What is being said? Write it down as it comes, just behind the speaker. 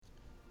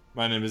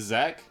My name is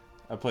Zach.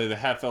 I play the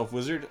half-elf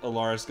wizard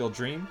Alaris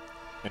Geldream,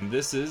 and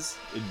this is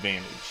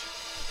Advantage.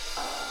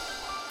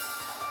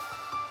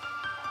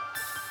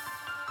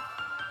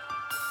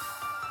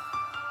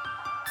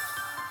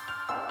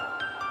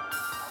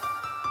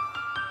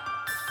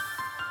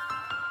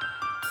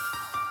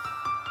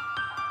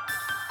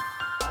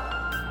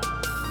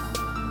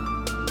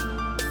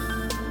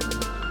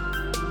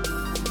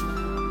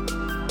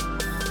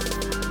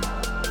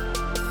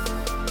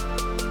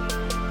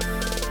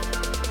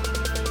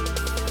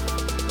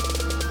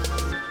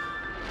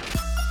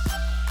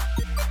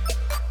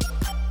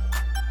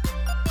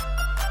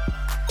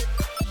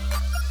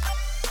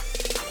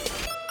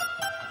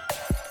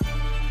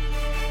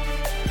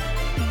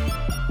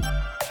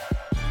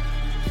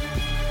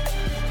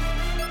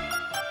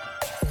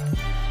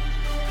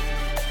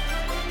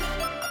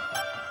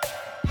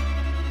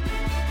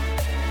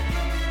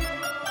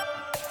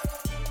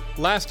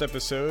 Last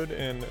episode,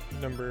 in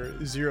number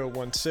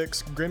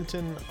 016,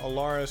 Grimton,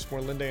 Alaris,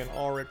 Morlinde, and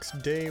Ulrich's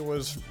day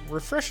was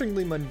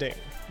refreshingly mundane.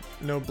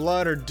 No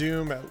blood or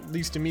doom, at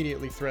least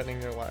immediately threatening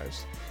their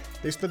lives.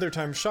 They spent their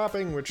time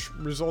shopping, which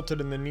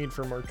resulted in the need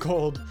for more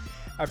gold.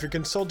 After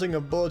consulting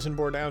a bulletin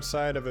board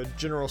outside of a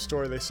general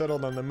store, they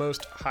settled on the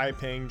most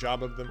high-paying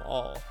job of them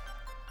all,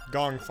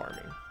 gong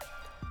farming.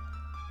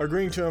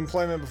 Agreeing to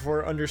employment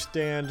before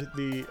understand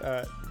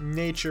the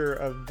nature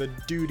of the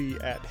duty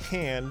at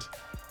hand,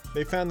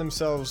 they found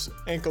themselves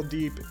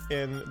ankle-deep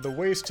in the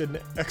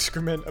wasted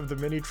excrement of the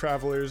many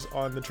travelers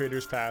on the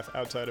trader's path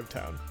outside of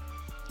town.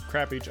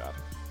 Crappy job.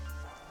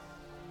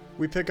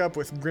 We pick up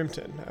with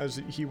Grimton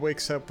as he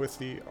wakes up with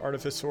the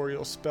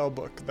artificerial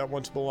spellbook that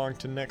once belonged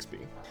to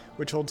Nexby,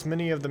 which holds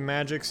many of the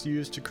magics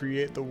used to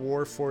create the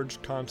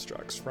war-forged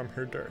constructs from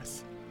her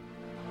dearth.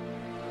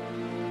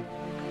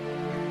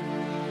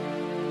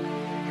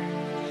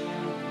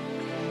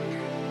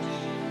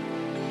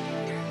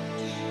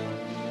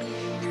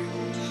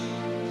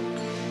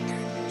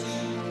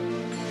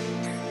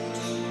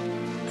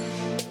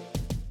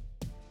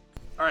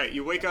 Alright,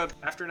 you wake up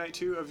after night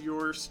 2 of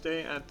your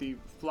stay at the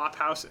Flop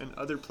House and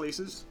other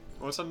places.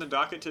 What's on the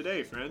docket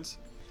today, friends?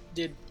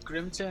 Did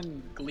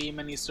Grimton glean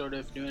any sort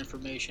of new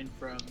information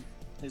from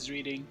his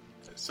reading?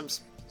 Some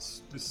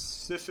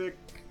specific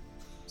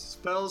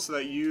spells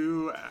that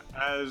you,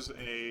 as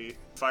a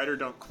fighter,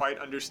 don't quite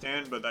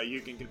understand, but that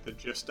you can get the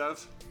gist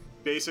of.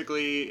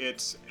 Basically,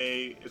 it's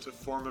a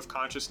form of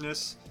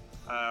consciousness.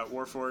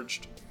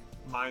 Warforged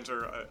minds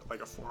are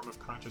like a form of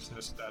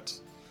consciousness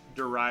that's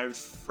derived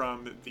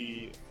from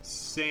the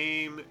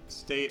same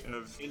state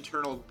of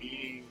internal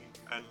being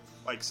and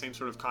like same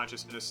sort of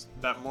consciousness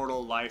that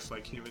mortal life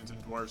like humans and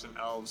dwarves and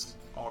elves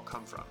all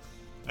come from,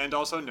 and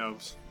also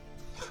gnomes.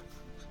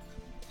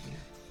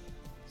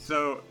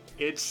 So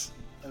it's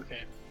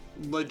Okay.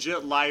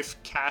 legit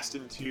life cast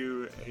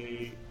into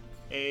a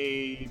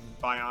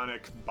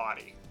bionic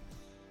body.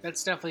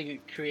 That's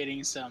definitely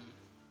creating some,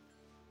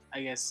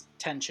 I guess,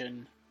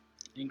 tension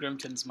in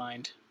Grimton's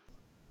mind.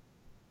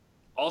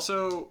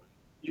 Also,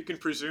 you can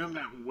presume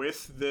that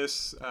with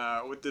this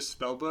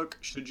spell book,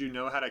 should you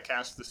know how to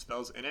cast the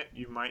spells in it,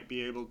 you might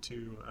be able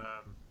to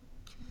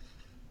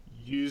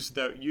use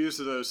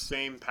those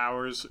same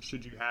powers.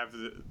 Should you have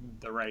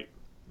the right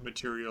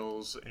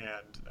materials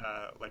and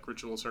like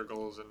ritual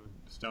circles and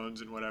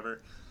stones and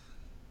whatever,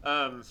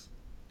 and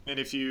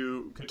if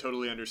you could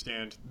totally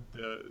understand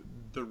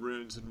the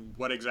runes and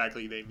what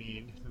exactly they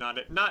mean,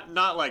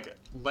 not like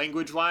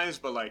language wise,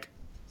 but like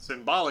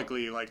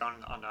symbolically, like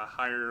on a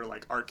higher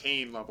like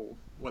arcane level,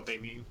 what they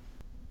mean.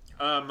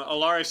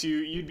 Alaris,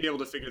 you'd be able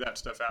to figure that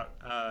stuff out,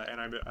 and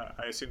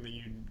I assume that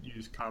you'd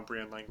use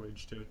comprehend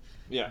language to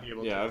be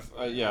able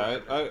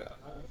to.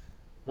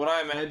 What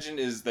I imagine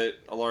is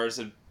that Alaris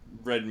had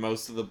read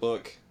most of the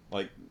book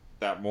like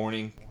that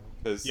morning,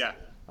 because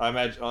I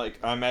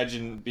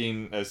imagine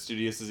being as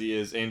studious as he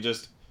is and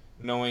just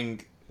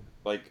knowing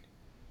like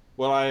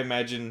what I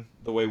imagine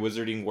the way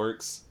wizarding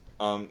works.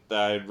 That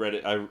I read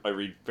it. I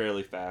read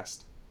fairly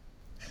fast.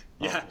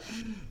 Yeah,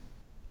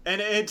 and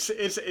it's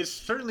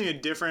certainly a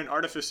different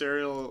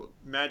artificerial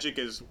magic.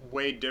 Is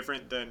way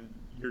different than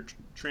your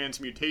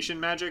transmutation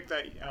magic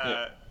that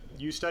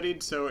you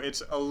studied. So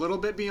it's a little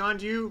bit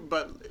beyond you,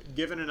 but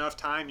given enough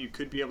time, you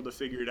could be able to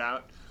figure it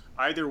out.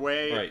 Either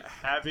way, Right.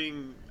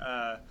 having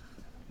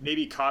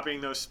maybe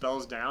copying those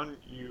spells down,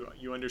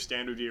 you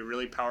understand would be a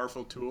really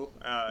powerful tool,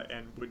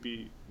 and would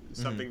be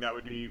something that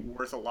would be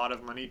worth a lot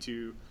of money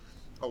to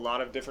a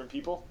lot of different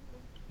people.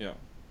 Yeah.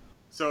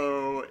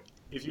 So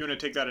if you want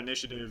to take that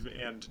initiative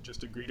and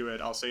just agree to it,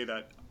 I'll say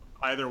that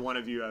either one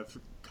of you have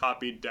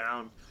copied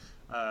down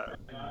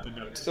the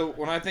notes. So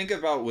when I think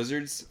about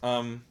wizards,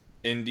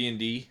 in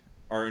D&D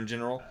or in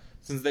general,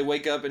 since they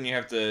wake up and you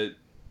have to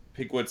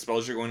pick what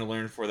spells you're going to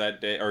learn for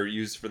that day or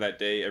use for that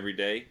day every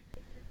day.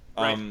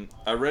 Right.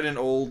 I read an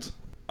old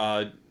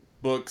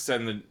book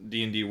set in the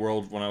D&D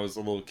world when I was a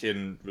little kid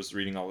and was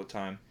reading all the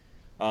time.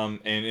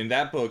 And in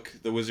that book,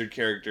 the wizard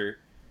character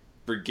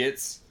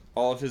forgets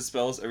all of his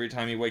spells every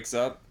time he wakes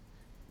up,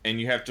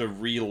 and you have to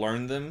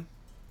relearn them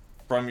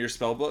from your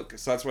spell book,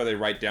 so that's why they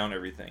write down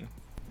everything.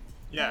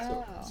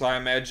 Yeah. So I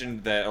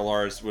imagined that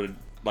Alaris would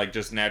like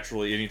just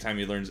naturally, anytime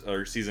he learns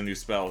or sees a new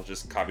spell,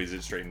 just copies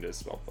it straight into his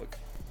spell book.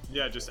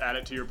 Yeah, just add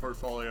it to your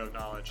portfolio of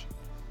knowledge.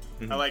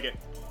 Mm-hmm. I like it.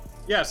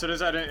 Yeah, so does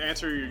that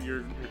answer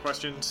your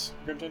questions,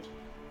 Grimton?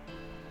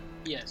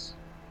 Yes.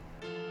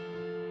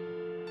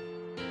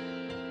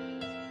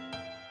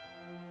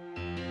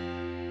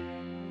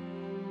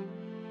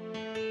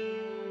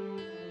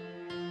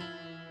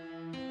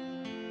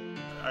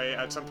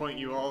 At some point,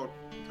 you all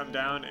come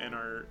down and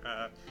are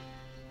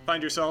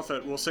find yourself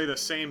at, we'll say, the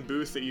same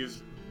booth that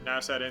you've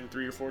now sat in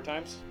 3 or 4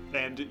 times,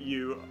 and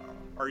you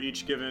are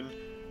each given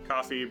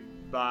coffee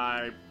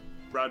by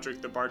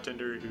Roderick, the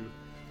bartender, who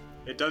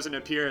it doesn't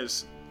appear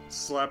has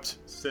slept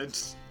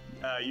since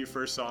you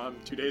first saw him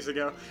 2 days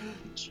ago.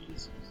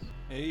 Jesus.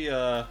 Hey,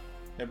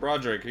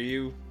 Broderick, are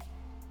you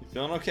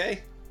feeling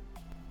okay?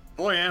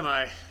 Boy, am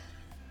I.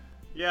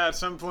 Yeah, at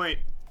some point,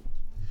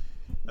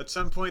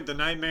 the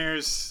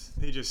nightmares,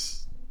 they just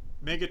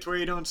make it to where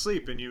you don't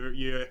sleep, and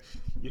you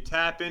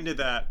tap into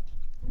that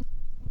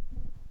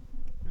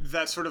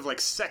sort of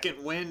like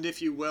second wind,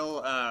 if you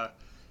will,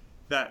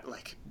 that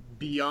like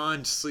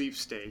beyond sleep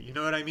state. You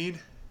know what I mean?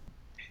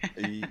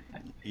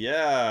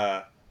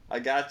 Yeah, I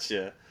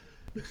gotcha.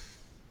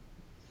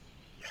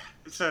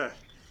 It's a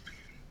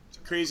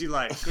crazy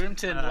life.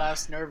 Grimton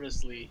laughs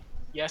nervously.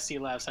 Yes, he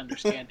laughs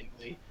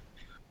understandingly.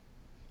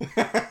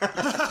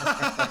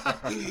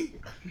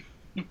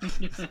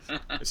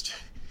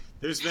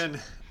 There's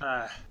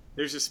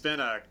just been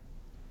a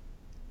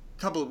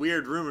couple of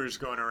weird rumors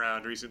going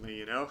around recently,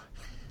 you know?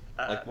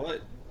 Like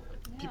what?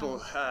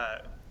 People,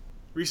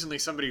 recently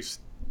somebody's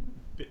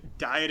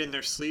died in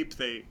their sleep.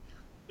 They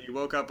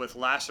woke up with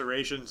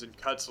lacerations and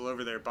cuts all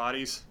over their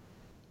bodies,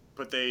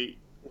 but they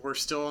were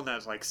still in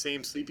that like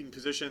same sleeping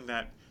position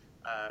that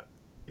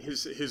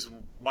his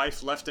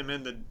wife left him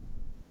in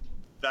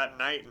that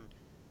night, and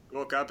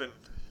woke up and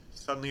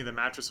suddenly the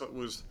mattress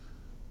was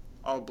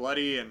all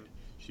bloody, and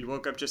she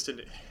woke up just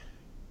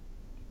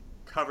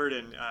covered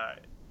in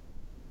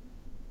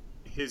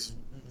his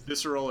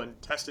visceral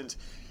intestines.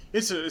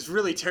 It's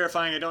really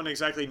terrifying. I don't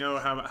exactly know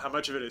how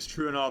much of it is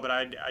true and all, but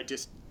I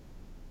just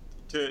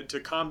to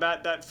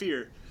combat that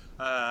fear,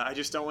 I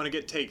just don't want to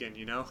get taken,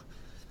 you know.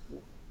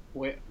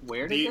 Where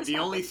did this the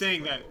happen? only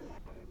thing that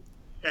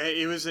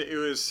it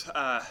was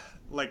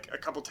like a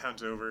couple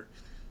towns over,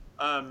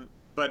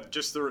 but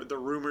just the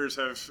rumors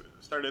have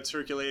started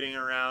circulating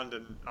around,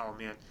 and oh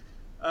man,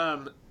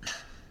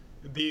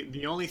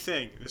 the only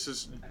thing, this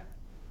is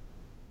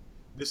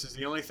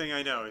the only thing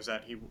I know, is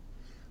that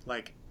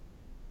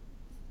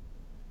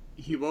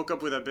he woke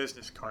up with a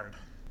business card,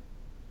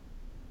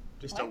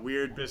 just a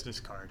weird business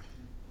card.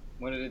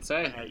 What did it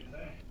say?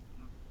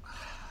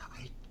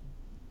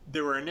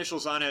 There were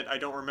initials on it. I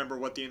don't remember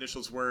what the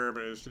initials were,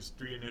 but it was just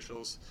 3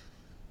 initials.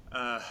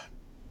 But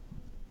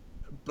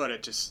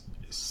it just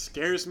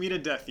scares me to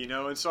death, you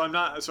know. And so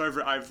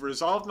I've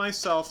resolved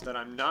myself that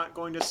I'm not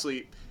going to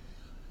sleep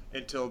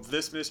until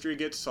this mystery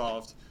gets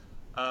solved.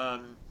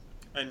 And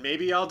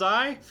maybe I'll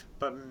die,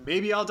 but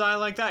maybe I'll die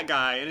like that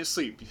guy in his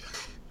sleep.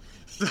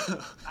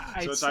 So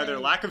it's either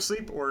lack of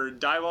sleep or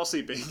die while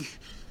sleeping.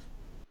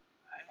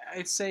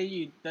 I'd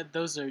say that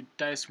those are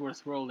dice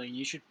worth rolling.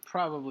 You should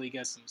probably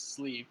get some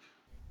sleep.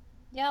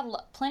 Yeah,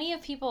 plenty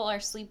of people are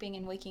sleeping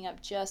and waking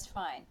up just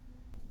fine.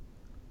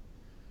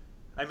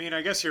 I mean,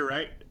 I guess you're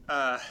right.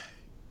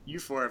 You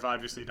 4 have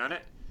obviously done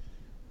it.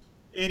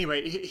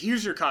 Anyway,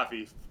 here's your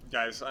coffee,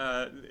 guys.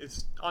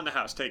 It's on the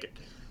house. Take it.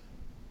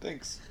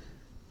 Thanks.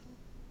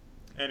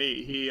 And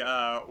he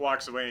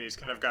walks away, and he's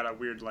kind of got a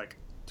weird like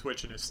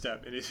twitch in his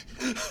step, and he's,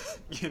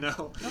 you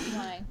know. Oh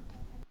my.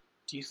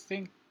 Do you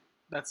think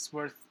that's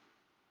worth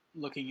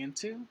looking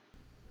into?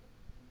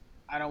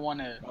 I don't want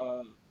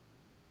to.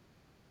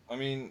 I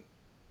mean,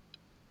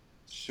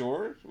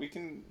 sure, we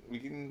can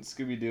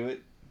Scooby Doo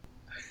it.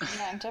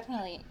 Yeah, I'm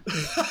definitely.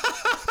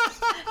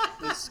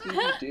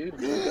 Scooby Doo.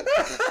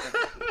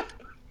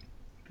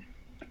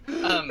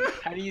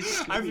 How do you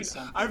Scooby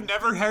something? I've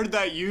never heard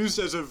that used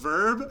as a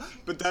verb,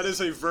 but that is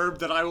a verb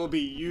that I will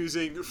be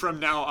using from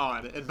now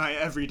on in my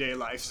everyday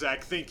life.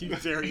 Zach, thank you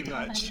very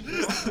much.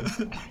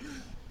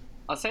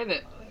 I'll say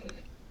that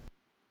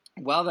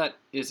while that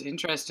is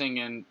interesting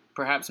and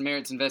perhaps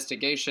merits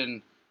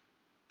investigation,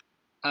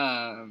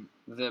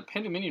 the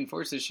Pandominion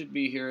forces should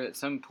be here at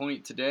some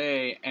point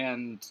today,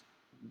 and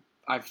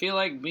I feel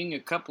like being a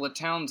couple of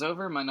towns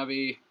over might not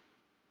be,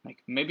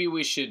 like, maybe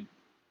we should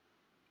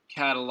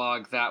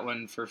catalog that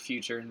one for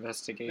future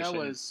investigation. That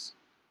was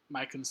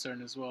my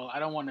concern as well. I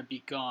don't want to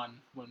be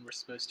gone when we're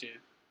supposed to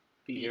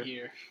be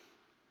here.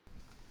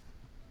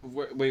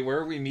 Wait, where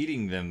are we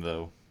meeting them,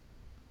 though?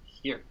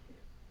 Here.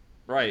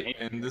 Right,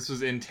 and this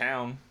was in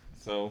town,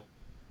 so...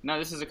 No,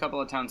 this is a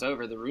couple of towns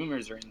over. The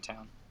rumors are in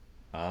town.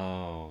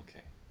 Oh,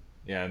 okay.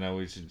 Yeah, no,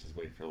 we should just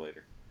wait for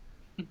later.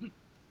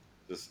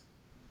 Just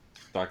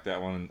stock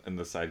that one in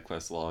the side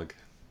quest log.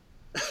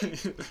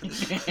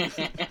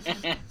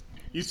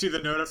 You see the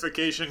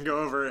notification go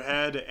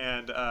overhead,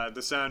 and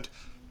the sound,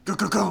 go,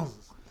 go, go.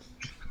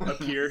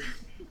 appear.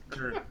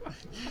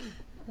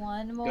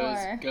 One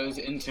more. Goes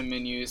into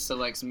menu,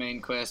 selects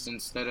main quest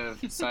instead of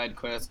side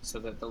quest, so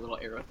that the little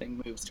arrow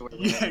thing moves to where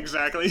we're Yeah, at.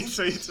 exactly.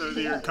 So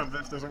your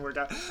compass doesn't work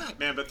out.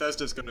 Man,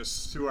 Bethesda's gonna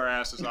sue our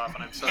asses off,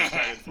 and I'm so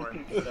excited for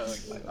it.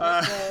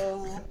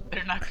 So,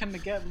 They're not gonna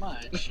get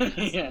much.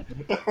 Yeah.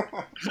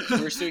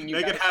 We're suing you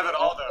They guys can have it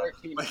all, though.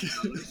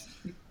 $13.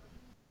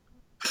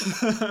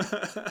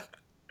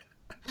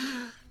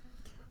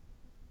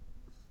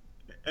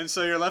 And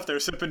so you're left there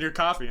sipping your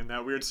coffee in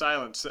that weird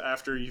silence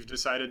after you've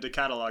decided to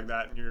catalog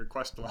that in your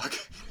quest block.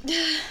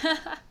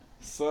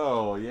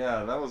 So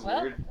yeah, that was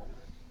Well. weird.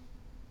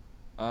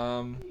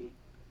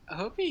 I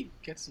hope he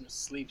gets some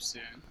sleep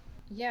soon.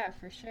 yeah,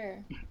 for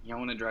sure. Y'all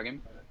want to drug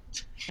him?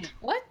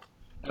 What?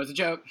 That was a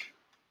joke.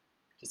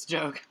 Just a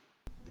joke.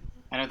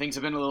 I know things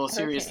have been a little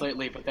serious Okay.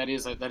 lately, but that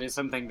is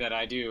something that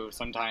I do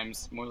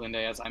sometimes.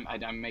 Morlinde, as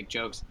I make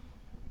jokes.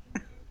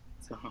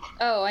 So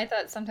Oh, I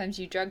thought sometimes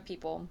you drug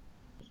people.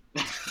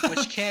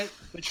 Which try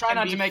can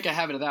not be, to make a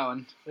habit of that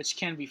one. which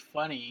can be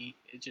funny.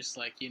 It's just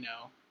like,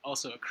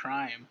 also a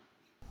crime.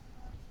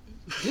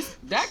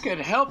 That could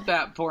help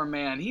that poor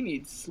man. He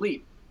needs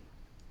sleep.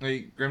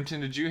 Wait, Grimton,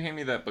 did you hand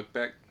me that book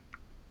back?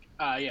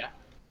 Yeah.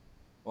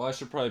 Well, I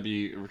should probably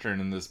be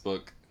returning this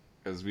book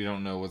because we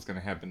don't know what's going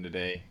to happen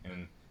today,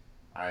 and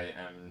I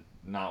am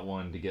not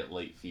one to get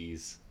late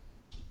fees.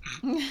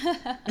 I'm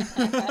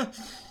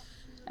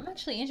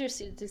actually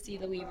interested to see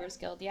the Weavers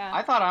Guild, yeah.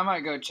 I thought I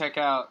might go check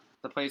out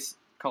the place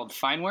called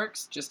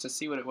Fineworks just to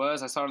see what it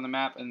was. I saw it on the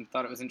map and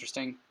thought it was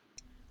interesting.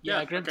 Yeah,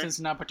 Yeah,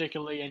 Grimton's not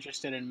particularly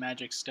interested in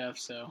magic stuff,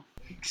 so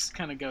just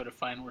kind of go to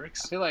I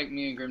Fineworks. feel like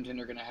me and Grimton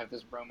are going to have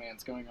this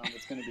bromance going on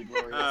that's going to be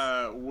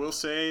glorious. We'll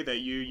say that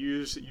you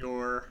use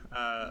your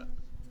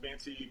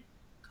fancy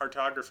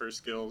cartographer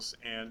skills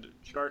and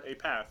chart a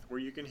path where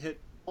you can hit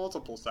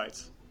multiple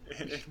sites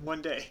in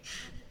one day.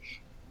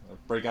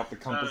 Break out the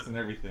compass and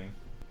everything.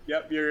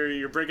 Yep,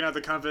 you're breaking out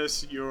the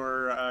compass.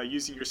 You're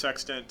using your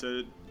sextant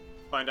to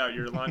find out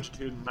your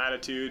longitude and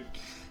latitude.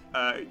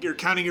 You're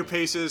counting your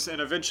paces,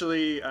 and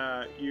eventually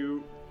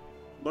you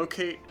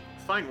locate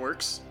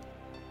Fineworks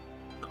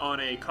on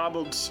a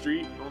cobbled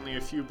street only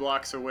a few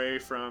blocks away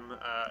from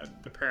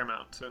the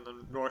Paramount in the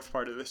north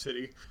part of the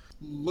city.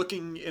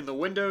 Looking in the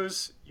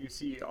windows, you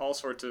see all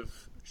sorts of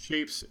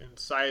shapes and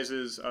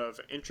sizes of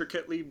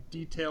intricately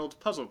detailed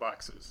puzzle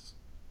boxes.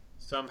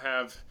 Some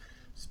have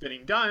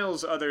spinning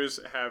dials, others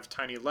have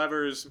tiny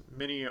levers,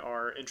 many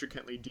are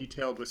intricately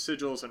detailed with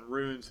sigils and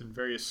runes and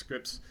various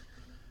scripts.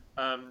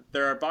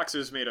 There are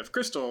boxes made of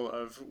crystal,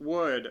 of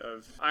wood,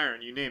 of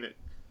iron, you name it.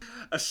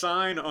 A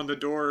sign on the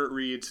door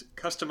reads,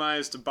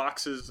 "Customized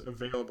boxes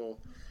available."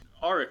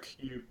 Auric,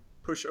 you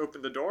push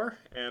open the door,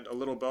 and a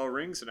little bell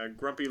rings, and a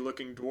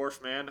grumpy-looking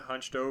dwarf man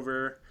hunched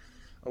over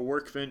a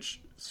workbench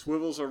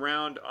swivels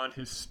around on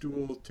his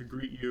stool to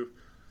greet you.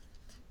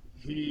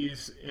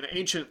 He's an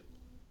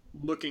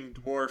ancient-looking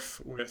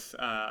dwarf with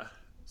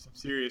some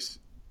serious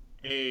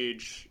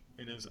age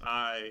in his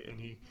eye, and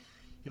he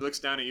looks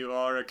down at you,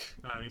 Ulrich.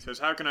 He says,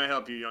 "How can I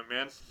help you, young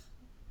man?"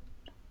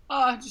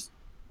 Just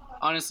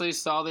honestly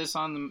saw this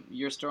on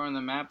your store on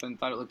the map and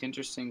thought it looked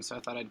interesting, so I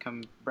thought I'd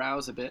come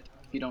browse a bit,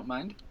 if you don't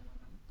mind.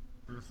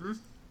 Mm-hmm.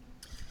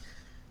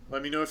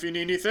 Let me know if you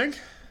need anything.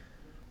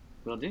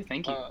 Will do,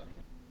 thank you.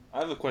 I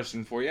have a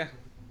question for you.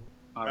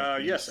 All right,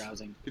 yes.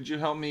 browsing. Could you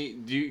help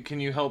me? Can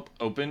you help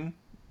open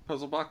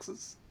puzzle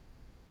boxes?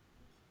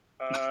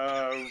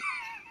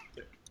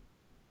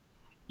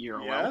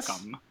 You're Yes.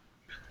 welcome.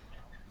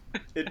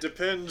 It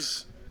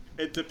depends.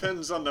 It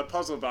depends on the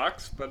puzzle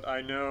box, but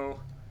I know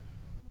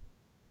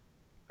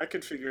I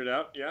could figure it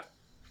out. Yeah.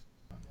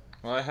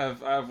 Well, I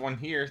have one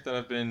here that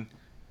I've been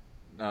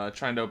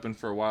trying to open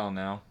for a while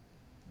now.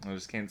 I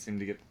just can't seem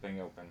to get the thing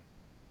open.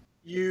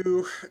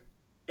 You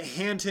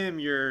hand him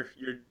your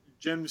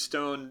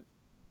gemstone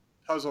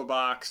puzzle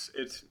box.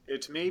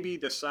 It's maybe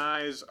the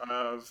size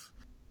of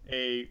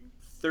a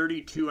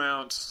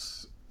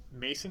 32-ounce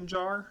mason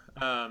jar.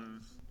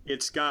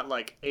 It's got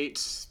like 8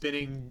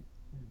 spinning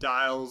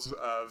dials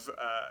of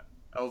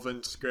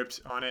elven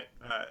script on it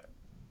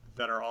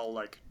that are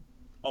all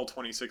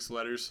 26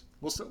 letters.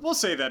 We'll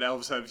say that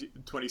elves have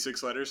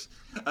 26 letters.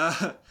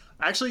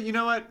 Actually, you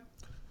know what?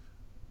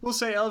 We'll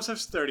say elves have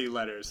 30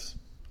 letters,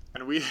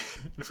 and we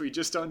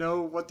just don't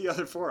know what the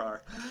other 4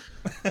 are.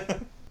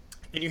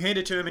 And you hand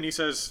it to him, and he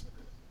says,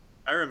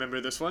 "I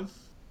remember this one.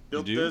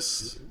 Built You do?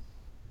 this.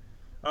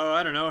 Oh,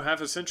 I don't know,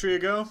 half a century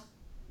ago.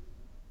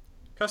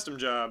 Custom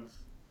job.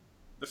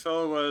 The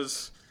fellow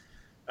was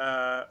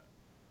a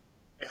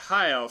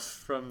high elf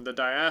from the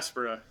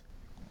diaspora.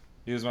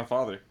 He was my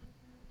father.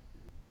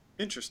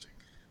 Interesting.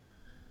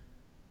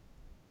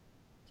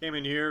 Came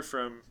in here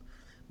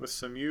with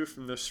some yew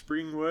from the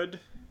Springwood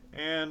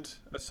and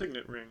a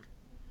signet ring.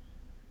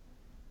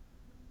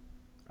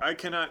 I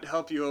cannot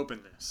help you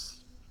open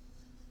this.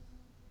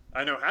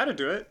 I know how to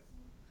do it,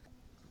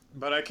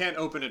 but I can't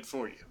open it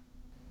for you."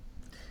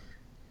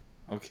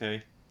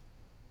 Okay.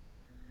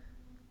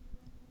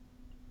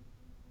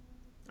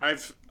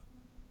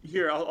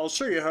 I'll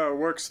show you how it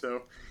works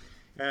though.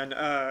 And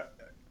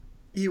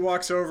He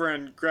walks over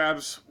and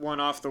grabs one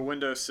off the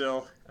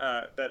windowsill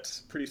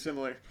that's pretty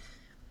similar.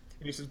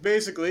 And he says,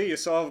 basically, you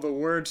solve the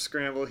word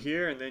scramble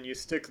here, and then you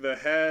stick the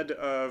head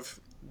of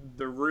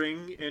the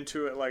ring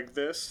into it like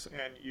this,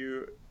 and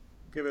you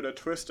give it a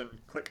twist and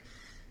click.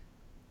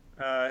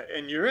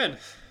 And you're in.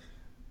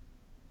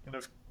 And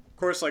of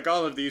course, like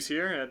all of these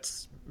here,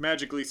 it's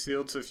magically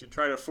sealed, so if you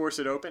try to force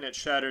it open, it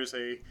shatters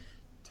a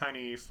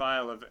tiny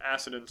phial of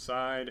acid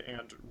inside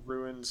and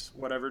ruins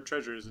whatever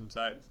treasure is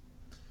inside.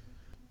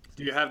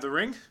 Do you have the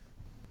ring?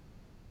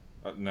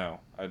 No,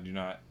 I do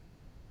not.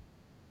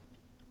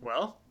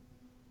 Well,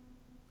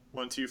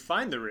 once you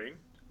find the ring,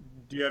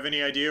 do you have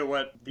any idea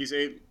what these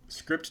 8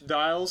 script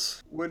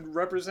dials would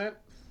represent?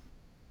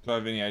 Do I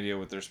have any idea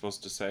what they're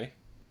supposed to say?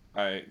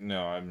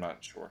 No, I'm not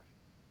sure.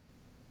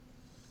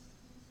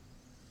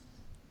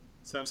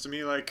 Sounds to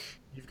me like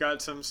you've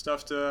got some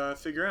stuff to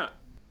figure out.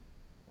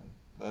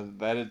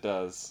 That it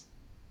does.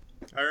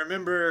 I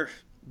remember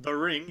the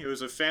ring. It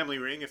was a family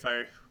ring, if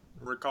I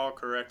recall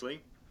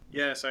correctly.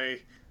 Yes, I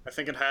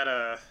think it had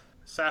a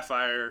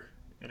sapphire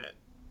in it.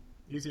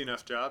 Easy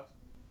enough job.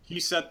 He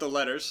set the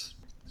letters,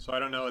 so I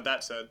don't know what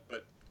that said,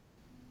 but...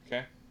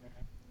 Okay.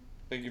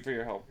 Thank you for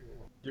your help.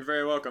 You're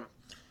very welcome.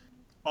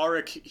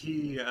 Ulrich,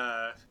 he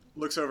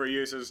looks over at you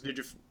and says, did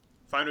you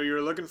find what you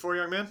were looking for,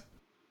 young man?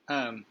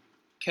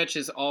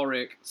 Catches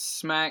Ulrich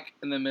smack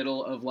in the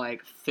middle of,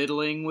 like,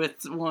 fiddling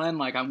with one.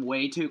 Like, I'm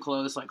way too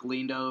close, like,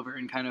 leaned over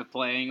and kind of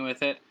playing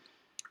with it.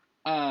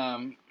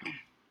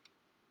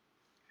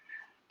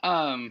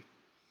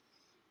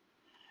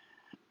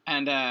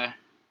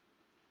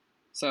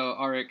 So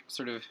Ulrich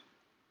sort of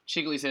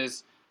cheekily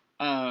says,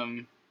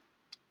 no,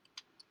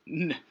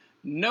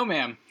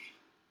 ma'am.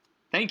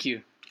 Thank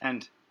you.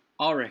 And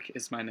Ulrich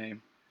is my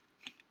name.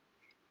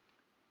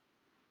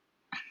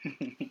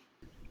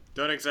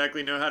 Don't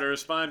exactly know how to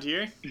respond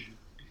here.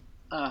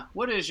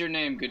 What is your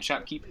name, good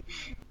shopkeep?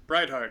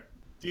 Brightheart.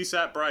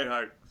 DSAT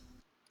Brightheart.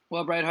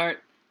 Well, Brightheart,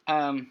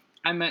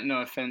 I meant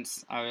no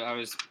offense. I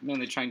was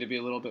mainly trying to be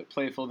a little bit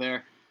playful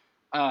there.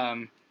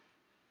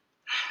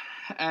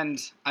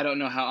 And I don't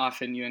know how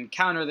often you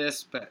encounter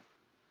this, but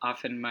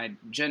often my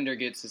gender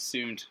gets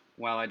assumed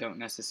while I don't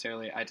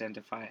necessarily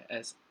identify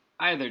as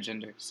either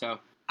gender. So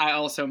I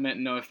also meant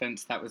no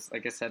offense. That was,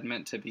 like I said,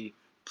 meant to be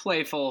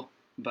playful,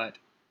 but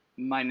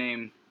my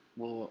name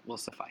will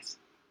suffice.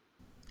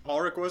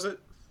 Ulrich, was it?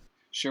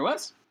 Sure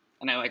was.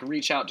 And I, like,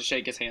 reach out to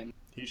shake his hand.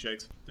 He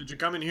shakes. Did you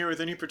come in here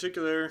with any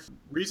particular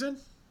reason?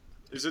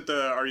 Is it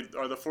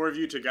are the 4 of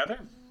you together?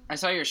 I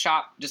saw your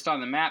shop just on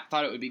the map,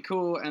 thought it would be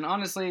cool, and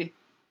honestly,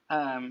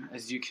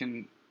 as you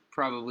can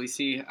probably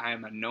see, I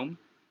am a gnome,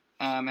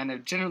 and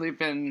have generally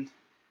been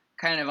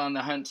kind of on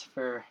the hunt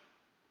for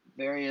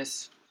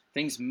various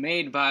things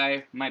made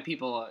by my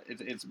people.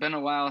 It's been a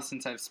while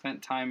since I've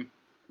spent time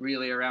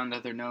really around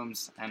other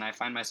gnomes, and I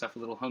find myself a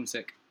little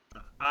homesick.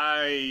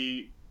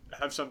 I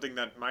have something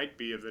that might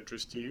be of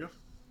interest to you.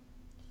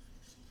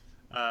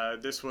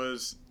 This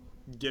was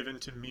given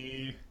to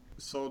me,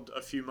 sold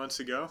a few months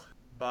ago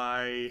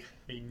by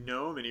a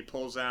gnome, and he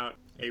pulls out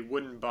a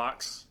wooden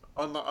box.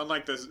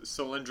 Unlike the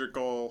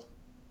cylindrical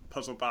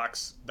puzzle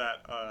box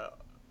that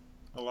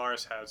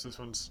Alaris has, this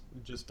one's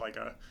just like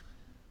a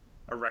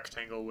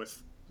rectangle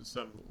with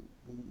some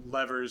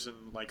levers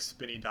and like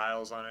spinny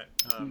dials on it.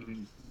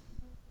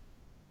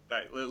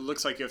 That it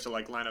looks like you have to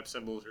like line up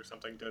symbols or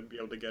something to be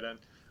able to get in.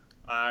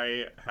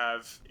 I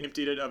have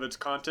emptied it of its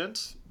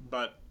contents,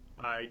 but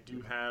I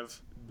do have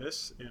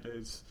this. It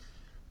is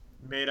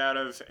made out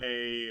of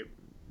a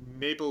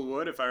maple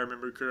wood, if I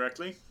remember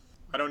correctly.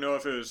 I don't know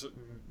if it was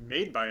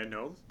made by a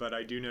gnome, but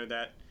I do know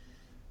that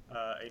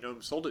a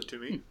gnome sold it to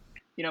me.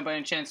 You don't by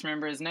any chance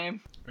remember his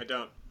name? I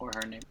don't. Or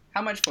her name.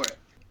 How much for it?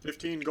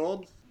 15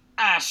 gold?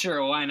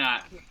 Sure, why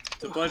not?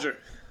 It's a pleasure.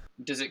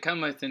 Does it come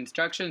with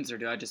instructions, or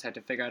do I just have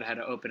to figure out how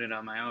to open it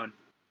on my own?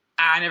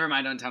 Never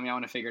mind, don't tell me, I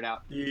want to figure it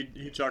out.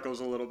 He chuckles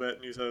a little bit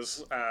and he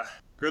says,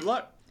 good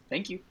luck.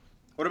 Thank you.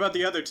 What about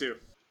the other 2?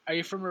 Are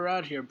you from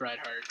around here,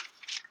 Brightheart?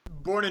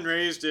 Born and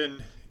raised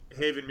in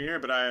Havenmere,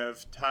 but I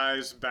have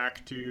ties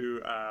back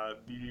to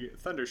the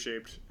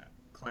Thunder-Shaped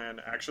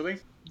clan, actually.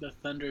 The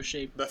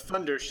Thunder-Shaped? The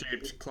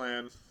Thunder-Shaped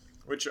clan,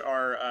 which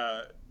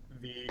are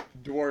the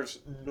dwarves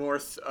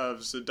north of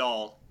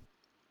Zadal.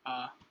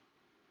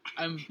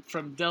 I'm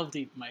from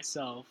Delvedeep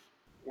myself.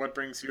 What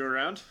brings you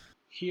around?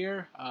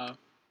 Here,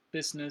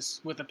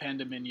 business with a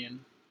panda minion,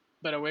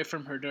 but away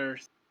from her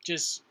dearth.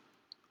 Just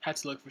had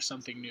to look for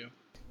something new.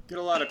 Get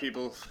a lot of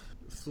people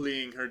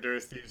fleeing her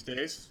dearth these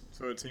days,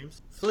 so it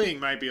seems. Fleeing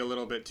might be a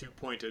little bit too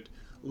pointed.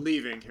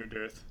 Leaving her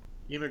dearth.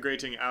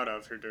 Immigrating out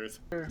of her dearth.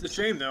 It's a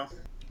shame, though,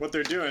 what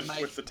they're doing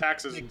with the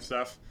taxes and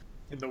stuff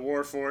in the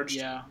Warforged.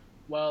 Yeah,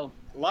 well...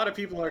 A lot of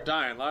people are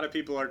dying. A lot of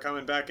people are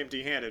coming back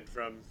empty-handed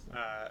from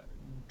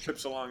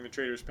trips along the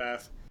Trader's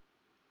Path.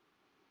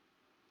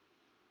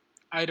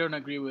 I don't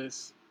agree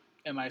with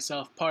it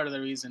myself. Part of the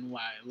reason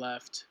why I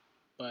left,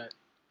 but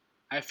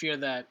I fear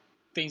that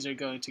things are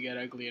going to get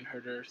ugly in her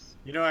dearth.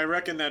 You know, I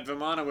reckon that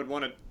Vimana would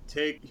want to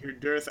take your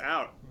dearth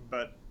out,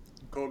 but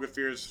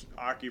Kolgafir's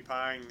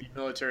occupying the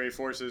military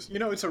forces. You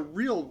know, it's a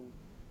real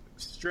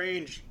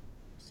strange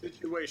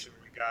situation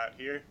we got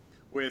here,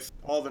 with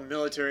all the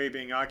military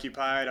being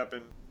occupied up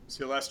in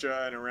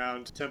Celestra and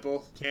around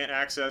Temple. Can't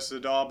access the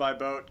doll by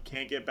boat,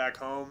 can't get back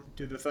home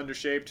to the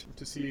Thundershaped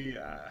to see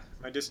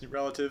my distant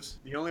relatives.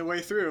 The only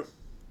way through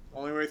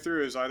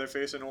is either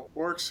facing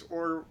orcs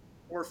or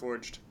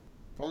Warforged.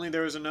 If only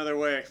there was another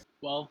way.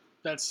 Well,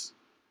 that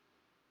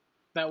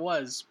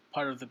was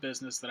part of the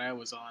business that I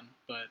was on,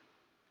 but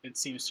it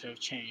seems to have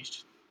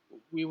changed.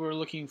 We were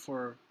looking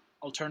for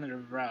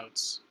alternative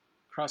routes,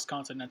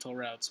 cross-continental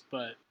routes,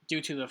 but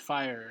due to the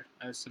fire,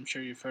 as I'm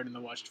sure you've heard in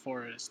the Watched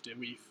Forest,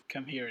 we've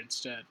come here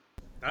instead.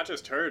 Not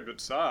just heard, but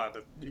saw.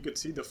 You could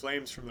see the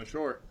flames from the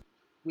shore.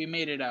 We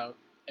made it out,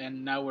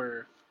 and now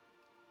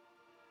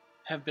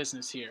have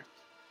business here.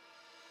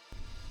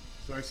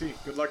 So I see.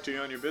 Good luck to you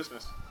on your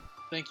business.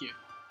 Thank you.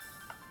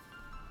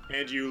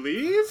 And you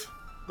leave?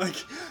 Like...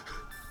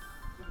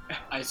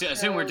 I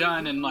assume we're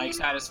done and, like,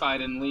 satisfied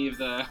and leave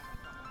the...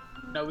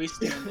 No, we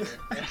stand there.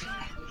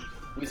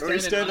 we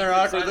stand there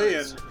awkwardly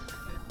and...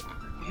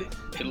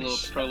 Get a little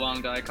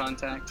prolonged eye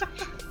contact.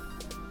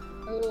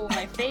 Oh,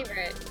 my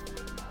favorite.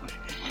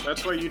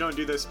 That's why you don't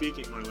do the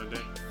speaking,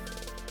 Morlinde.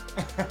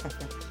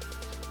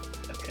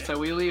 Okay. So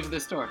we leave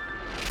this door.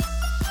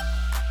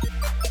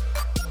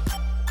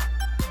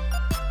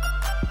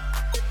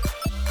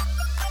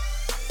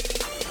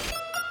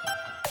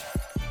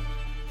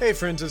 Hey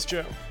friends, it's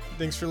Joe.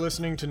 Thanks for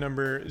listening to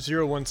number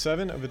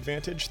 017 of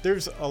Advantage.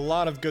 There's a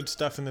lot of good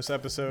stuff in this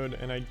episode,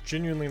 and I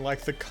genuinely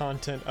like the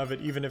content of it,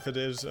 even if it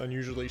is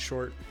unusually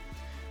short.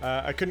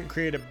 I couldn't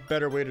create a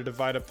better way to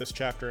divide up this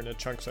chapter into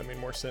chunks that made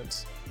more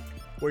sense.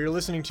 What you're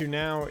listening to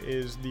now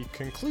is the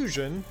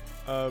conclusion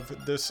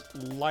of this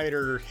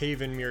lighter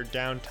Havenmere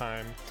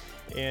downtime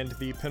and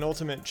the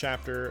penultimate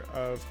chapter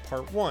of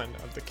part 1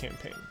 of the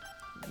campaign.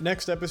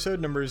 Next episode,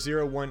 number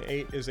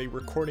 018, is a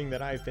recording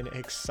that I've been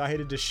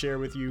excited to share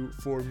with you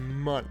for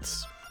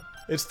months.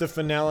 It's the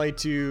finale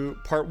to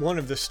part 1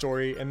 of this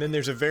story, and then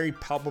there's a very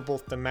palpable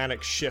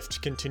thematic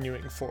shift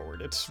continuing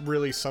forward. It's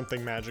really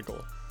something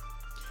magical.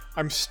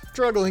 I'm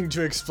struggling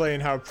to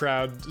explain how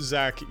proud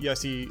Zach,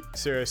 Yessie,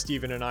 Sarah,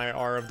 Steven, and I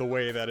are of the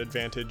way that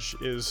Advantage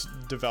is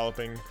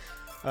developing.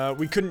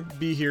 We couldn't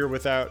be here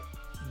without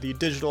the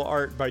digital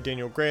art by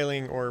Daniel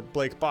Grayling or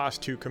Blake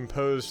Bost, who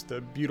composed the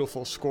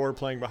beautiful score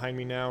playing behind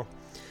me now.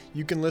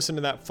 You can listen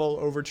to that full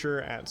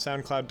overture at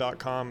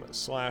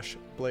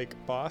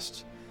soundcloud.com/Blake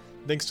Bost.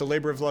 Thanks to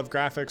Labor of Love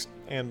Graphics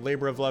and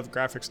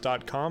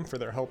laboroflovegraphics.com for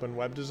their help in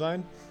web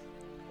design.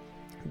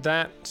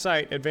 That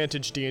site,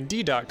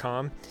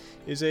 AdvantageDND.com,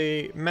 is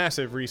a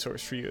massive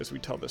resource for you as we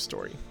tell this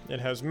story.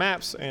 It has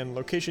maps and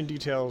location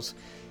details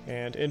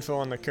and info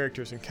on the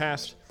characters and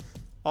cast.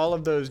 All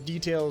of those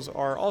details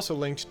are also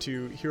linked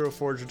to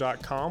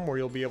HeroForge.com, where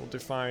you'll be able to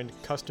find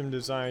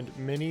custom-designed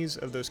minis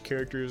of those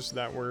characters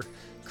that were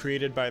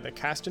created by the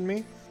cast and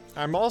me.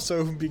 I'm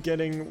also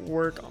beginning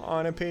work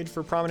on a page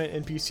for prominent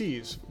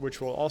NPCs, which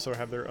will also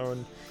have their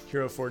own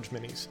HeroForge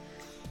minis.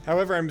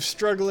 However, I'm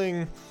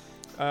struggling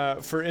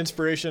for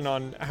inspiration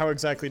on how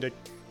exactly to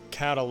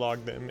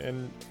catalog them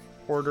in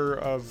order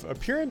of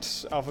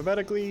appearance,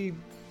 alphabetically.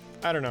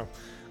 I don't know.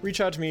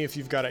 Reach out to me if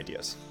you've got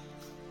ideas.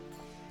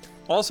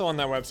 Also on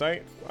that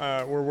website,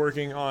 we're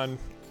working on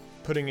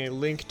putting a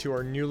link to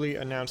our newly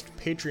announced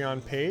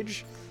Patreon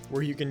page,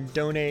 where you can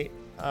donate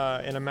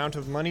an amount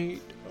of money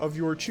of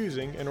your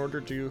choosing in order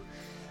to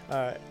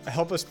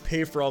help us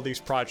pay for all these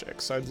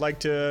projects. I'd like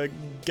to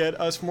get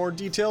us more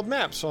detailed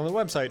maps on the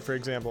website, for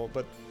example,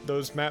 but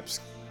those maps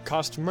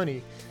cost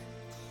money.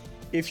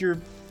 If you're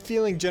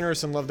feeling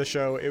generous and love the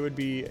show, it would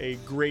be a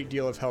great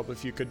deal of help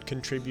if you could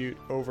contribute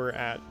over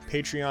at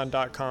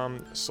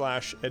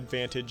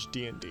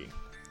patreon.com/AdvantageDND.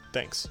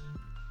 Thanks.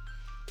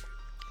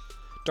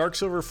 Dark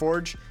Silver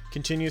Forge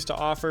continues to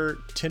offer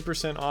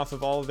 10% off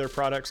of all of their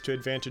products to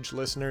Advantage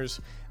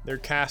listeners. Their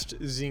cast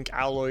zinc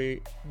alloy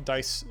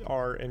dice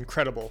are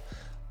incredible.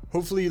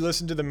 Hopefully you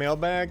listened to the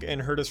mailbag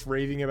and heard us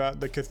raving about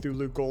the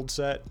Cthulhu Gold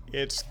set.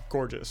 It's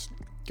gorgeous.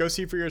 Go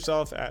see for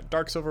yourself at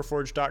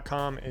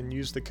darksilverforge.com and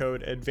use the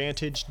code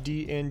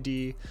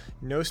AdvantageDND,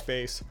 no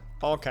space,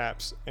 all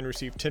caps, and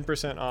receive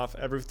 10% off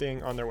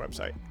everything on their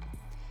website.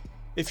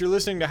 If you're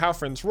listening to How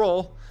Friends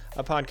Roll,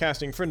 a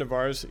podcasting friend of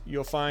ours,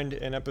 you'll find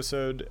an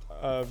episode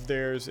of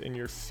theirs in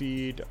your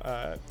feed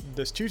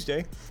this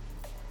Tuesday.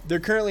 They're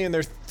currently in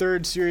their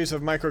third series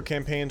of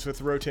micro-campaigns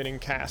with rotating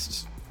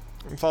casts.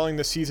 And following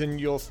the season,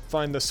 you'll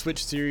find the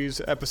Switch series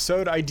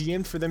episode I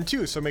DM'd for them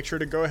too, so make sure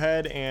to go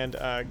ahead and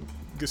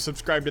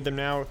subscribe to them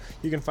now.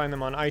 You can find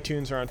them on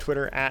iTunes or on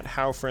Twitter at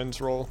How Friends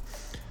Roll.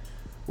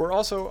 We're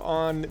also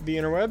on the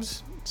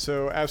interwebs,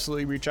 so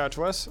absolutely reach out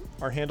to us.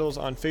 Our handles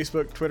on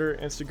Facebook, Twitter,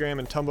 Instagram,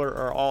 and Tumblr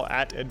are all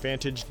at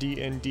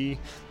AdvantageDND.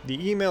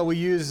 The email we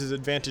use is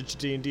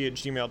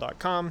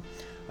AdvantageDND@gmail.com.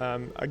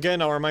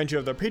 Again, I'll remind you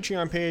of the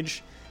Patreon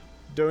page.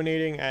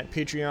 Donating at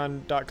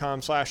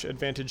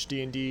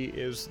patreon.com/AdvantageDND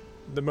is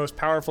the most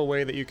powerful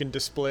way that you can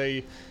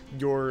display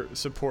your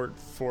support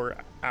for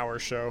our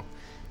show.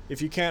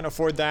 If you can't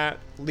afford that,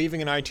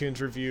 leaving an iTunes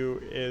review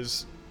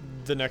is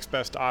the next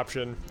best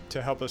option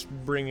to help us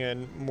bring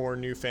in more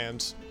new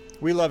fans.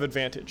 We love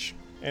Advantage,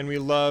 and we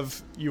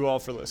love you all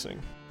for listening.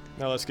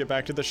 Now let's get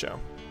back to the show.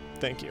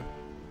 Thank you.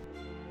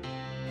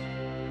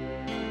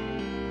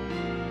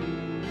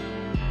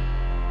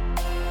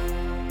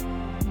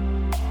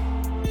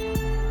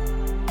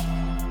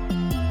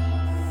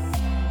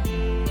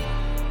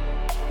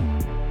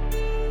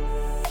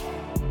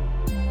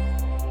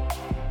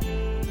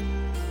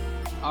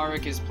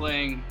 Auric is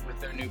playing with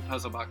their new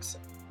puzzle box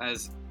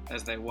as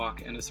they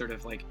walk in a sort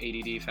of like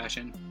ADD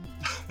fashion.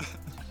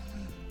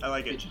 I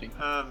like it.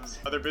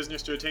 Other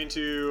business to attend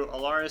to.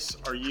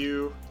 Alaris, are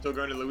you still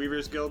going to the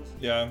Weaver's Guild?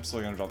 Yeah, I'm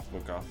still gonna drop the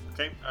book off.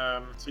 Okay.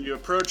 So you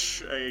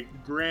approach a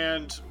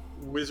grand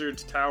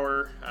wizard's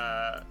tower,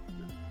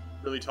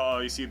 really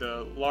tall. You see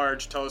the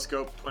large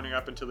telescope pointing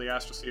up into the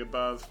astral sea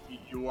above.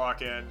 You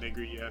walk in, they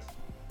greet you.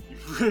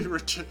 You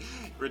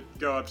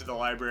go up to the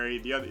library.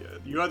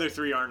 The other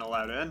three aren't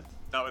allowed in,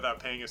 not without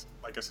paying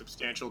a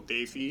substantial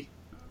day fee,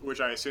 which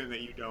I assume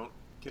that you don't,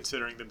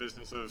 considering the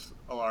business of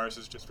Alaris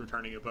is just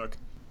returning a book.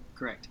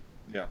 Correct.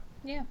 Yeah.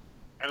 Yeah.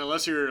 And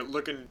unless you're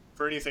looking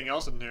for anything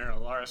else in there,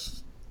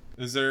 Alaris.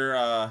 Is there,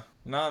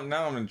 now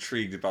I'm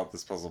intrigued about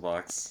this puzzle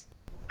box.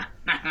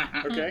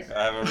 Okay.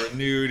 I have a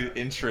renewed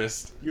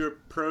interest. You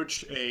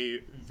approach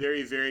a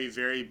very, very,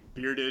 very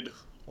bearded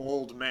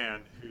old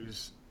man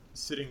who's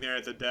sitting there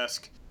at the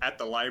desk at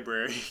the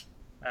library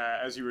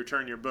as you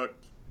return your book.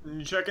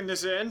 You checking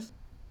this in?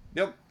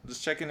 Yep,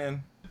 just checking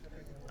in.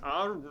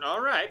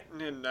 All right.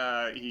 And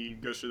then he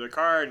goes through the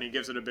card and he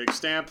gives it a big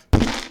stamp.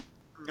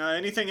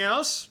 Anything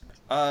else?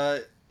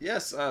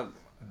 Yes, I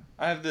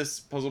have this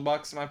puzzle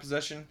box in my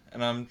possession,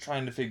 and I'm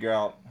trying to figure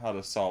out how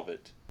to solve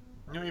it.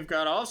 We've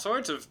got all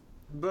sorts of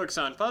books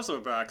on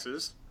puzzle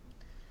boxes.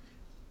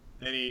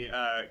 Then he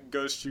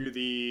goes through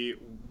the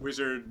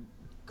wizard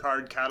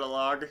card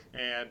catalog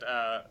and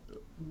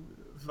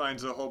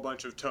finds a whole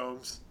bunch of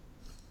tomes.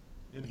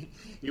 And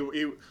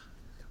he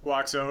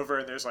walks over,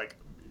 and there's like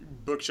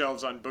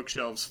bookshelves on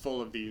bookshelves full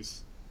of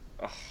these.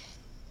 Ugh.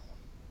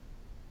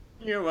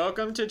 You're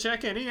welcome to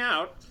check any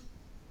out.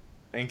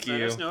 Thank you.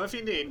 Let us know if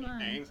you need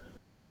anything.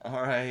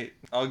 All right,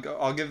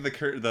 I'll give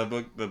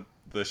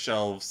the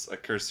shelves a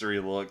cursory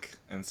look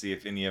and see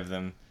if any of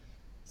them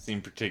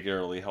seem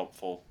particularly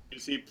helpful. You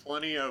see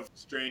plenty of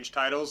strange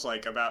titles,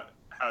 like about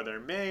how they're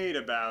made,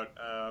 about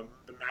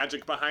the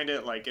magic behind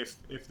it, like if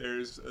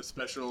there's a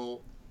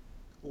special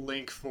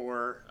link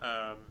for.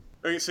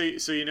 Okay,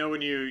 so you know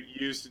when you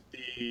used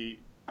the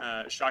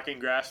shocking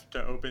grasp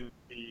to open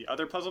the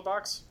other puzzle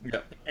box?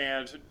 Yeah.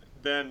 And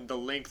then the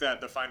link that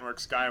the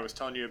Fineworks guy was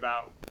telling you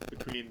about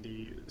between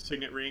the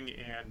signet ring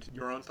and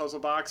your own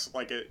puzzle box,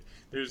 like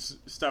there's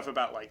stuff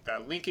about like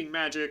that linking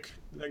magic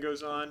that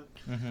goes on,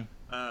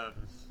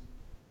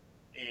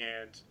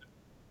 and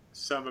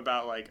some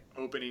about like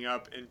opening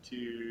up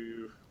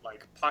into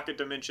like pocket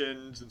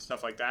dimensions and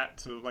stuff like that.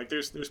 So like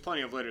there's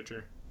plenty of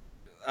literature.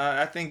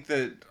 I think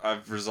that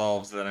I've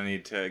resolved that I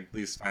need to at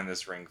least find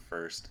this ring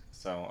first,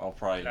 so I'll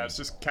probably. Yeah, it's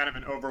just kind of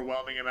an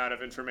overwhelming amount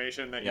of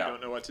information that you don't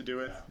know what to do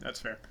with.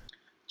 That's fair.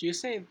 Do you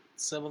say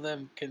some of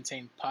them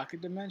contain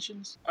pocket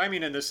dimensions? I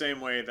mean, in the same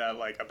way that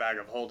like a bag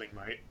of holding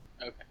might.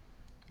 Okay.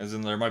 As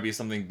in, there might be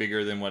something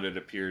bigger than what it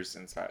appears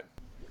inside.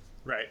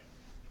 Right.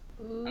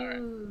 Ooh. All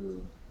right.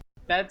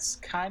 That's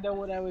kind of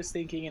what I was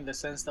thinking, in the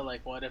sense that,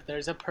 like, what if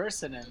there's a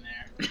person in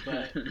there?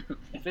 But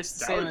if it's the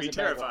That same would as be a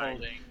terrifying. bag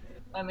of holding,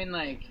 I mean,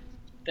 like,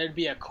 there'd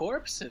be a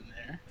corpse in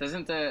there.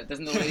 doesn't the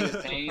Lady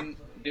of Pain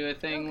do a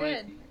thing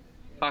with Good.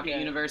 pocket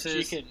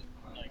universes? She could,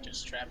 like,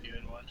 just trap you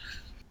in one.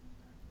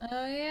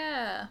 Oh,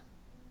 yeah.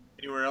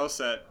 Anywhere else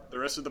that the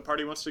rest of the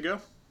party wants to go?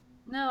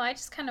 No, I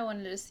just kind of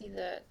wanted to see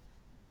the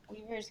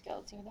Weaver's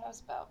Guild, see what that was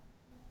about.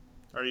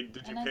 Did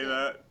you And I pay did.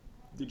 that?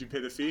 Did you pay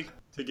the fee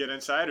to get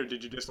inside, or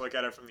did you just look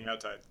at it from the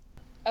outside?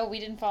 Oh, we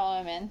didn't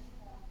follow him in?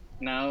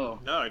 No.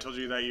 No, I told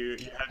you that you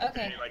had to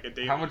Okay. pay like a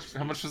day. How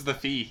much was the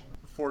fee?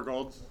 4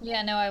 gold.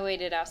 Yeah, no, I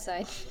waited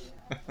outside.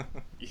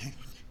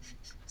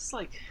 It's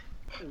like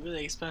a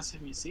really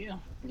expensive museum.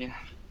 Yeah.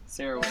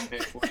 Sarah would pay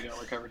a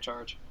 $40 cover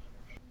charge.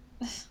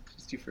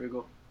 She's too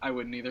frugal. I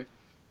wouldn't either.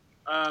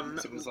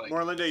 It was, like,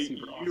 Morlinda,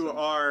 super you awesome.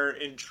 are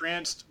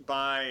entranced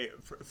by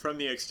from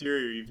the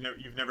exterior.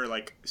 You've never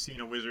like seen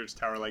a wizard's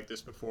tower like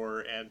this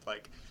before, and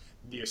like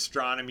the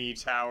astronomy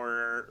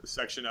tower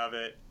section of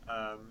it.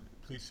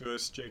 Please to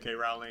us, J.K.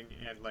 Rowling,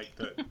 and like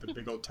the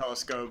big old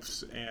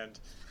telescopes and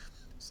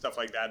stuff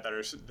like that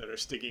are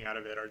sticking out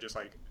of it are just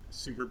like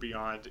super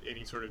beyond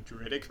any sort of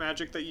druidic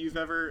magic that you've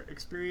ever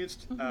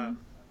experienced.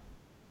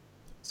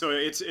 So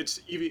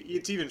it's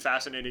even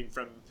fascinating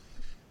from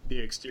the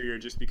exterior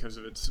just because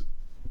of its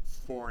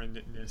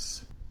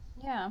foreignness.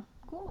 Yeah,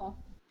 cool.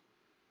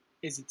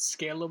 Is it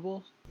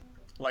scalable?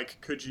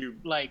 Like, could you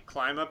Like,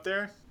 climb up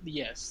there?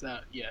 yes,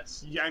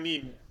 yes. Yeah, I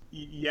mean,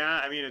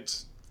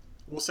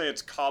 we'll say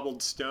it's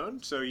cobbled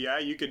stone, so yeah,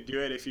 you could do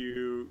it if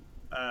you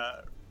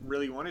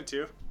really wanted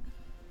to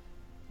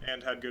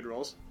and had good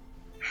rolls.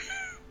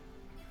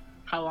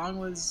 How long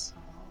was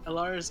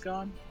Alara's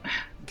gone?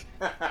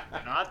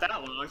 Not that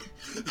long.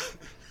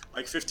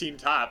 Like 15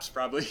 tops,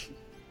 probably.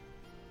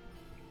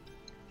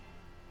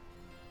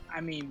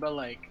 I mean, but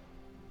like,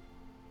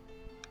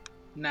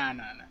 nah.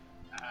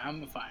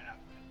 I'm fine.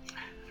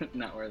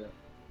 Not worth it.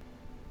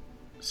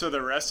 So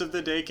the rest of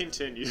the day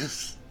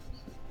continues.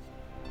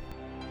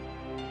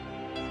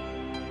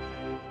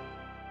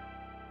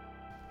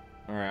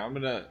 Alright, I'm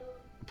gonna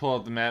pull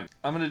out the map.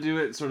 I'm gonna do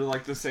it sort of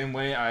like the same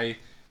way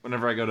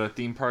whenever I go to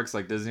theme parks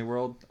like Disney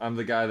World, I'm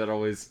the guy that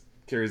always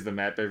carries the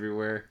map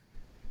everywhere.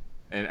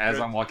 And as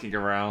I'm walking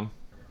around,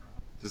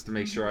 just to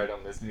make sure I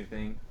don't miss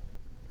anything.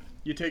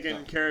 You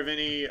taking care of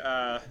any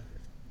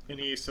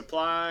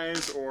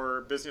supplies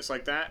or business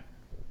like that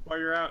while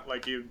you're out?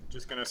 Like you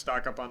just gonna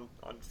stock up on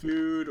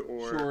food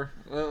or? Sure.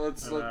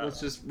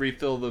 Let's just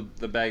refill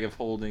the bag of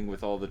holding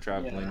with all the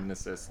traveling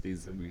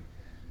necessities that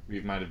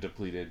we might have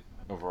depleted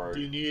over our. Do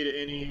you need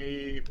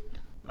any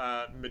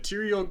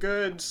material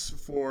goods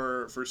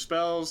for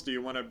spells? Do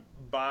you want to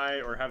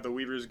buy or have the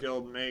Weavers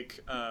Guild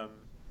make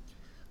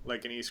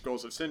like any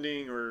scrolls of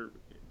sending or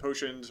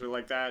potions or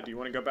like that? Do you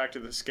want to go back to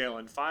the scale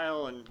and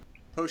file and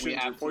potions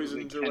or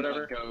poisons or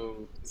whatever?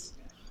 Go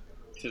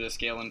to the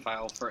scale and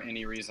file for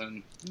any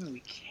reason. No,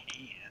 we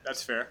can't.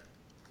 That's fair.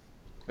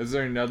 Is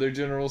there another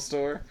general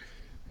store?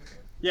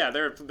 Yeah,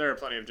 there are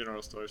plenty of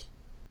general stores.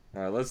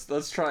 All right,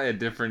 let's try a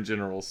different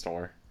general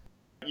store.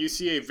 You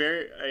see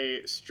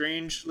a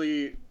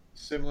strangely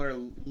similar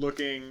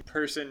looking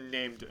person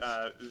named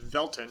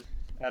Velton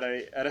at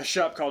a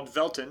shop called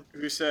Velton,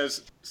 who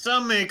says,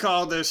 "Some may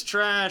call this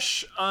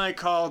trash, I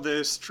call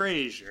this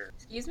treasure.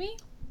 Excuse me?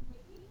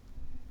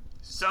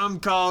 Some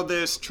call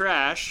this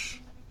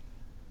trash,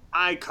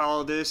 I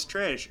call this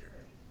treasure.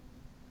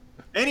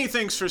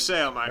 Anything's for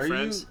sale, my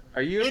friends."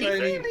 Are you by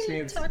any Anything.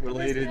 chance Talk to this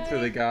related to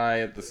guy. the guy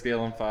at the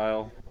scale and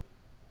file?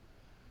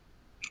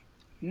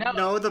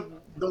 No, the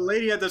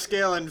lady at the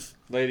scale and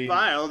Lady.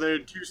 file, they're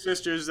two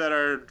sisters that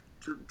are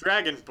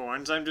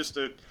dragonborns. I'm just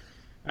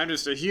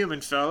a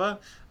human fella.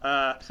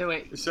 So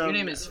wait, So your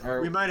name is...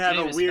 we might have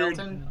your a name is weird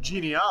Felton?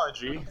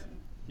 genealogy.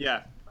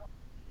 Yeah.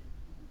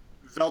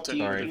 Velton. Do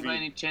you, Sorry. by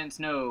any chance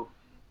know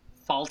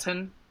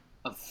Fulton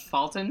of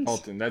Fulton's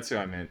Fulton, that's who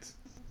I meant.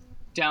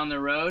 down the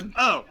road?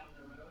 Oh.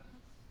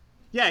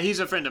 Yeah, he's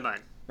a friend of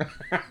mine.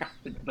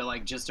 But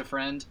like just a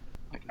friend?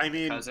 Like a I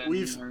mean, cousin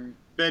we've or...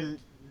 been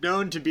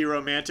known to be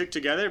romantic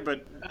together,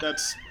 but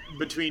that's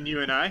between you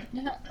and I.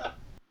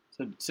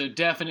 So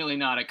definitely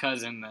not a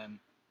cousin then.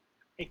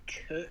 It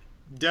could.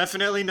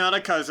 Definitely not a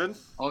cousin.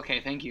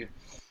 Okay, thank you.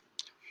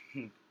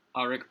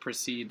 Ulrich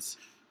proceeds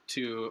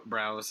to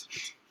browse.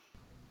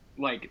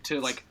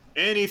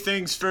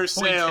 Anything's for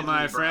sale,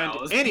 my friend.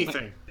 browse.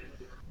 Anything.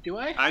 Do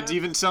I? I'd Have,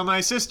 even sell my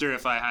sister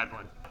if I had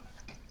one.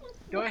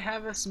 do I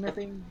have a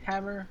smithing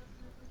hammer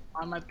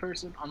on my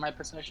person, on my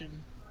possession?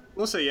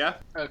 We'll say yeah.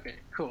 Okay,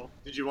 cool.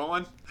 Did you want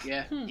one?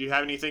 Yeah, Do you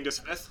have anything to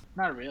smith?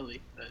 not really,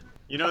 but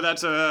You know,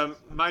 that's a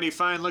mighty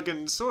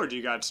fine-looking sword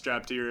you got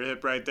strapped to your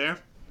hip right there.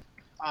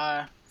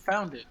 I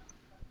found it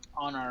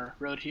on our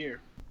road here.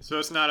 So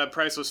it's not a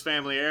priceless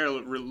family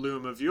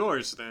heirloom of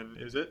yours, then,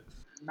 is it?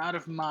 Not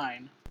of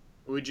mine.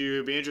 Would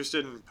you be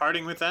interested in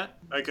parting with that?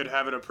 I could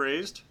have it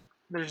appraised.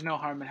 There's no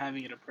harm in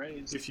having it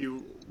appraised. If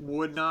you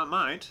would not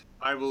mind,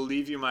 I will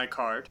leave you my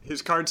card.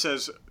 His card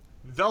says,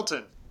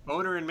 Velton,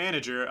 owner and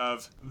manager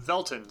of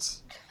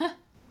Velton's.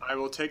 I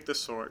will take the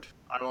sword.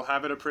 I will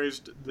have it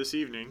appraised this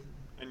evening,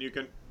 and you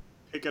can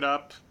pick it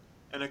up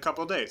in a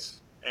couple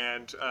days.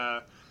 And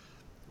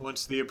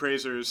once the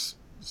appraiser's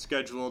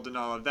scheduled and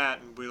all of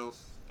that, and we'll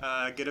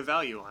get a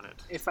value on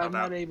it. If I'm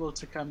not able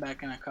to come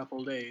back in a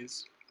couple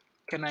days,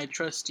 can I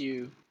trust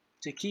you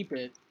to keep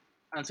it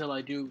until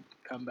I do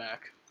come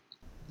back?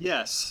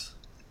 Yes.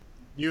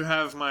 You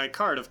have my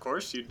card, of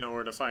course. You'd know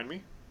where to find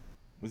me.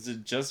 Was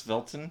it just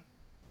Velton?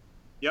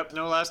 Yep,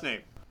 no last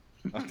name.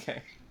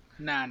 Okay.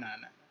 Nah.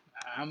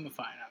 I'm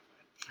fine.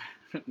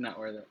 Not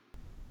worth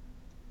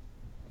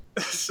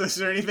it. So is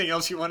there anything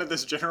else you want at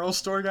this general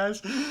store, guys?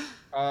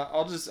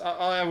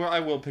 I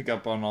will pick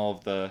up on all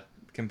of the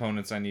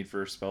components I need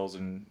for spells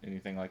and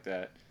anything like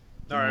that.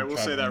 All right, we'll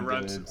say that Traveling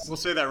runs. goods. We'll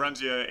say that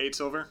runs you 8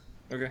 silver.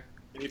 Okay.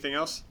 Anything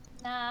else?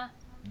 Nah,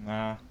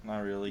 Nah, not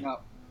really. No.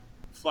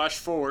 Flash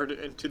forward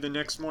into the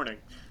next morning.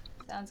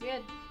 sounds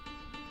good.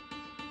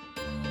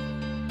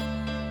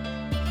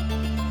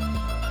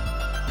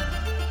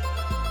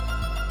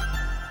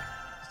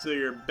 So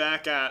you're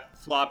back at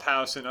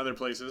Flophouse and other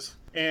places,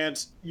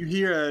 and you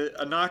hear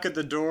a knock at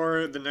the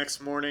door the next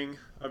morning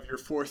of your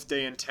 4th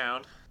day in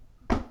town.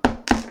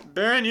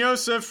 Baron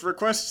Yosef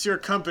requests your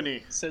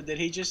company. So did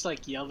he just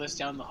like yell this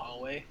down the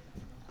hallway?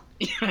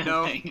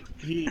 No,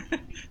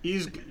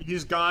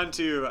 he's gone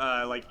to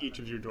like each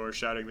of your doors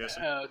shouting this.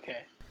 Oh,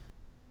 okay.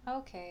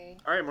 Okay.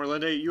 All right,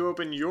 Morlinde, you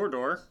open your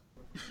door.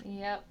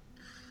 Yep.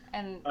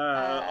 And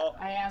I'll-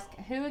 I ask,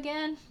 who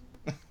again?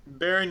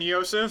 Baron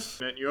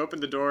Yosef, and you open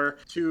the door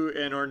to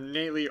an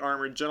ornately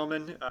armored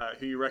gentleman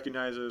who you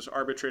recognize as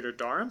Arbitrator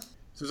Darum.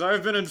 Says,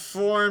 I've been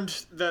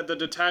informed that the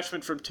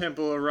detachment from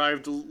Temple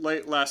arrived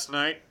late last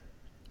night.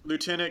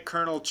 Lieutenant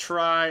Colonel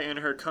Try and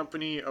her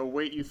company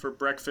await you for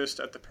breakfast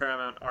at the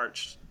Paramount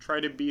Arch. Try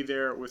to be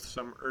there with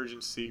some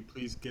urgency.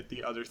 Please get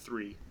the other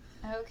 3.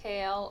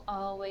 Okay,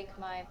 I'll wake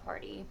my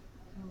party.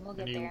 We'll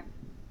get there.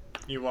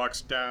 He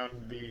walks down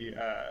the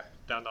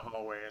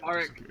hallway and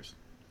Ulrich disappears.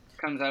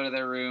 comes out of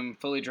their room,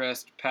 fully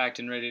dressed, packed,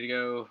 and ready to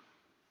go,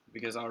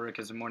 because Ulrich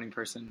is a morning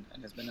person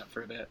and has been up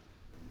for a bit.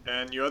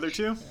 And you other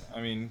 2?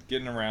 I mean,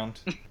 getting around.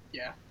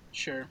 Yeah,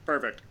 sure.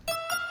 Perfect.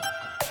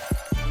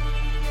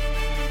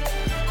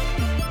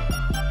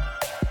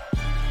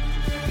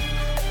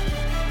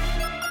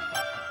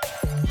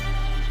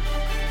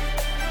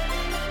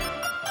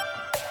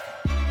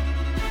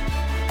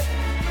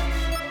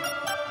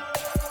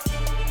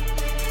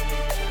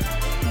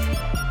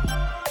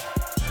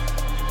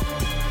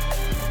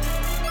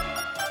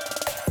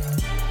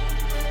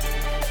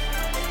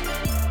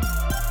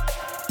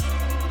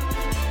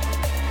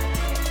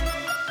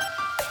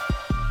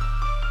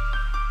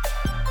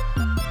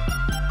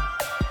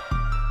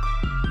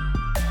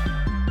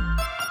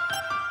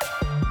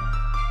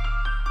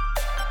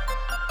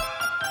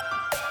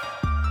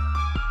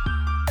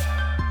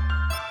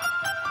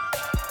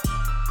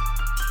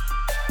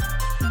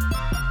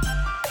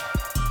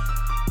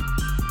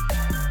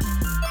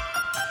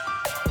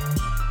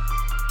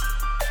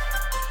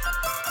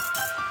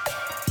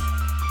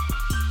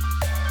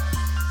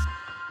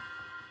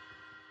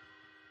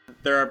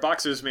 There are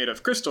boxes made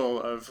of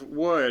crystal, of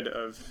wood,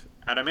 of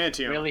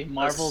adamantium. Really?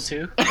 Marvel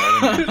too?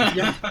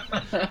 Yeah.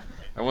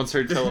 I once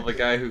heard tell of a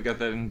guy who got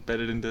that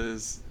embedded into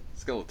his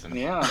skeleton.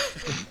 Yeah.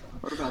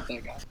 What about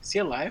that guy? Is he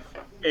alive?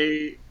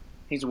 He's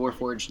He's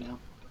Warforged now.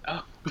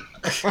 Oh.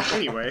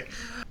 anyway.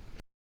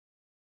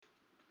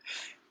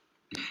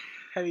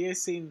 Have you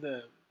guys seen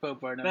the Bo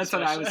Burnham That's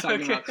what I was special?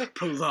 talking Okay. about.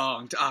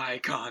 Prolonged eye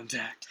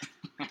contact.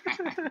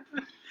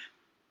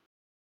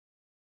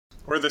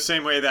 Or the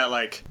same way that,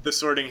 like, the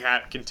Sorting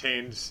Hat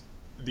contains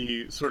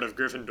the Sword of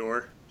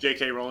Gryffindor.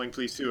 J.K. Rowling,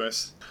 please sue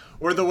us.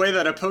 Or the way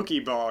that a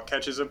Pokeball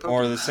catches a Pokemon.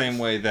 Or the same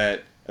way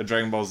that a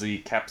Dragon Ball Z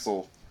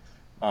capsule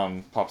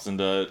pops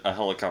into a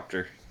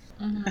helicopter.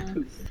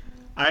 Mm-hmm.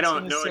 I don't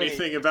gonna know say-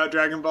 anything about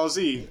Dragon Ball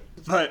Z,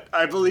 but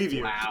I believe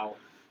you. Wow.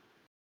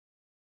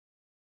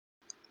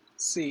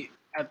 See,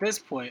 at this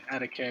point,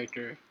 out of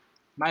character,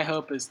 my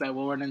hope is that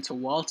we'll run into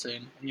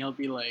Walton, and you'll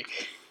be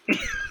like,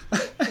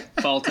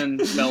 Fulton,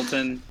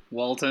 Belton,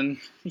 Walton.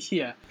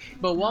 yeah.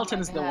 But Walton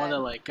my is the one God. that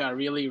like got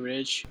really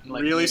rich, and,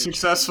 like Really made-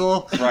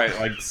 successful. Right,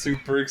 like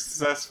super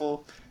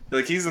successful.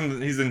 Like he's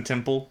in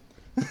Temple.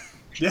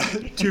 Yeah,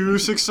 too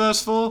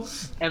successful.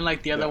 and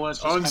like the other one's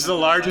just Owns kind the of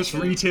largest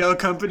like- retail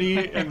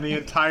company in the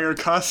entire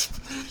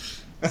cusp.